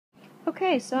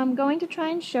Okay, so I'm going to try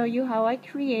and show you how I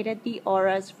created the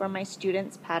auras for my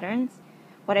students' patterns.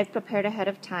 What I've prepared ahead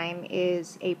of time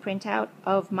is a printout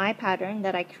of my pattern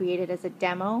that I created as a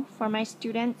demo for my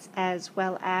students, as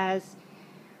well as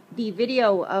the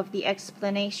video of the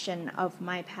explanation of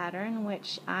my pattern,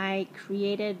 which I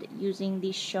created using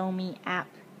the Show Me app.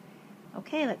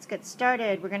 Okay, let's get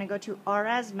started. We're going to go to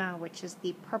Aurasma, which is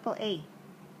the purple A.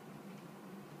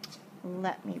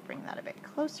 Let me bring that a bit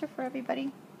closer for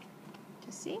everybody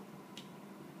to see.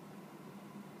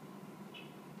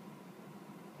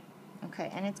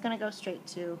 Okay, and it's going to go straight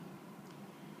to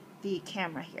the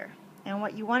camera here. And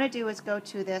what you want to do is go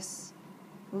to this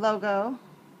logo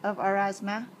of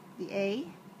Aurasma, the A,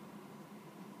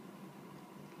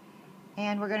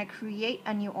 and we're going to create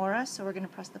a new aura. So we're going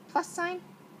to press the plus sign.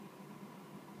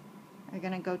 We're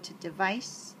going to go to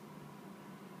Device,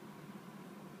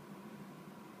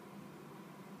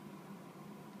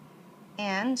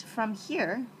 and from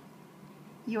here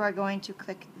you are going to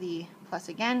click the plus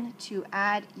again to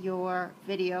add your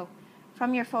video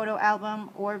from your photo album,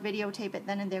 or videotape it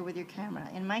then and there with your camera.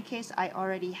 In my case, I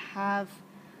already have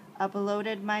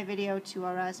uploaded my video to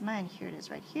Aurasma, and here it is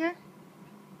right here.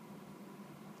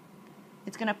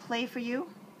 It's going to play for you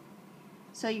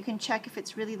so you can check if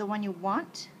it's really the one you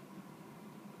want.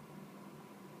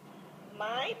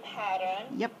 My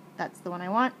pattern. Yep, that's the one I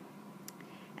want.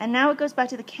 And now it goes back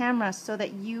to the camera so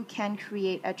that you can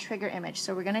create a trigger image.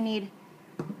 So we're going to need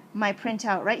my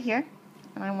printout right here,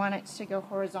 and I want it to go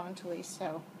horizontally,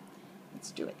 so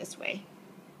let's do it this way.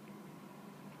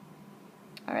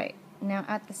 Alright, now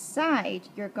at the side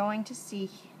you're going to see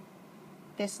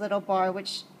this little bar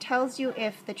which tells you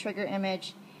if the trigger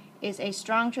image is a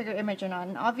strong trigger image or not,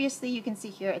 and obviously you can see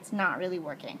here it's not really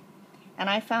working. And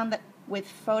I found that with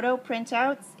photo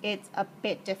printouts it's a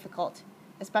bit difficult,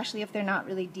 especially if they're not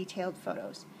really detailed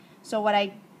photos. So what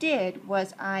I did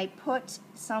was I put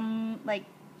some like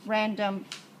random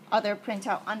other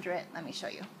printout under it. Let me show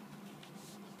you.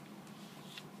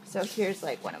 So here's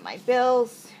like one of my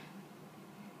bills,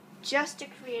 just to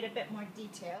create a bit more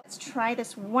detail. Let's try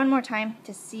this one more time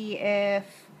to see if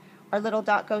our little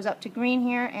dot goes up to green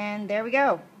here, and there we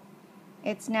go.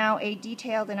 It's now a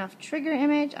detailed enough trigger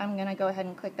image. I'm going to go ahead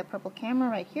and click the purple camera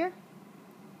right here.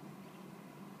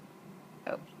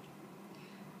 Oh,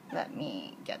 let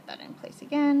me get that in place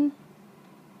again.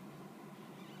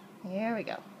 Here we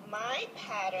go. My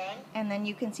pattern. And then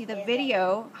you can see the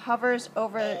video hovers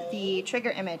over the trigger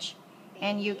image,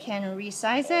 and you can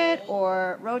resize it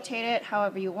or rotate it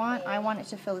however you want. I want it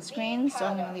to fill the screen, so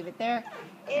I'm going to leave it there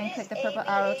and click the purple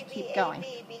arrow to keep going.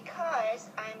 Because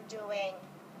I'm doing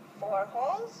 4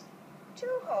 holes, 2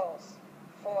 holes,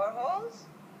 4 holes.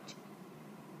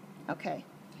 Okay.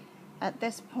 At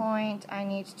this point, I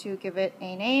need to give it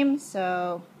a name,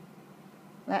 so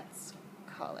let's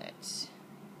call it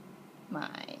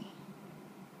my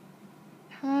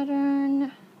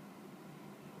pattern.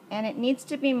 And it needs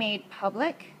to be made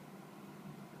public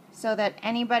so that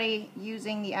anybody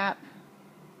using the app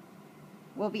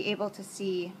will be able to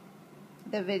see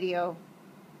the video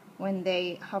when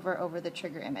they hover over the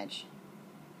trigger image.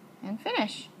 And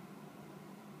finish.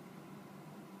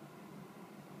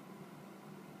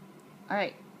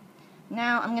 Alright,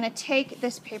 now I'm going to take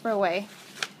this paper away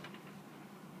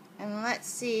and let's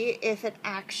see if it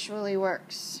actually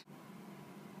works.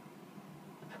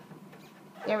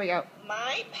 There we go.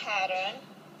 My pattern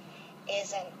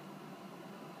is an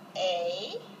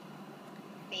A,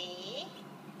 B,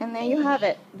 and there you have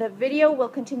it. The video will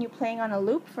continue playing on a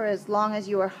loop for as long as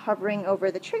you are hovering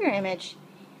over the trigger image,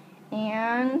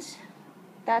 and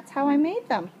that's how I made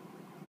them.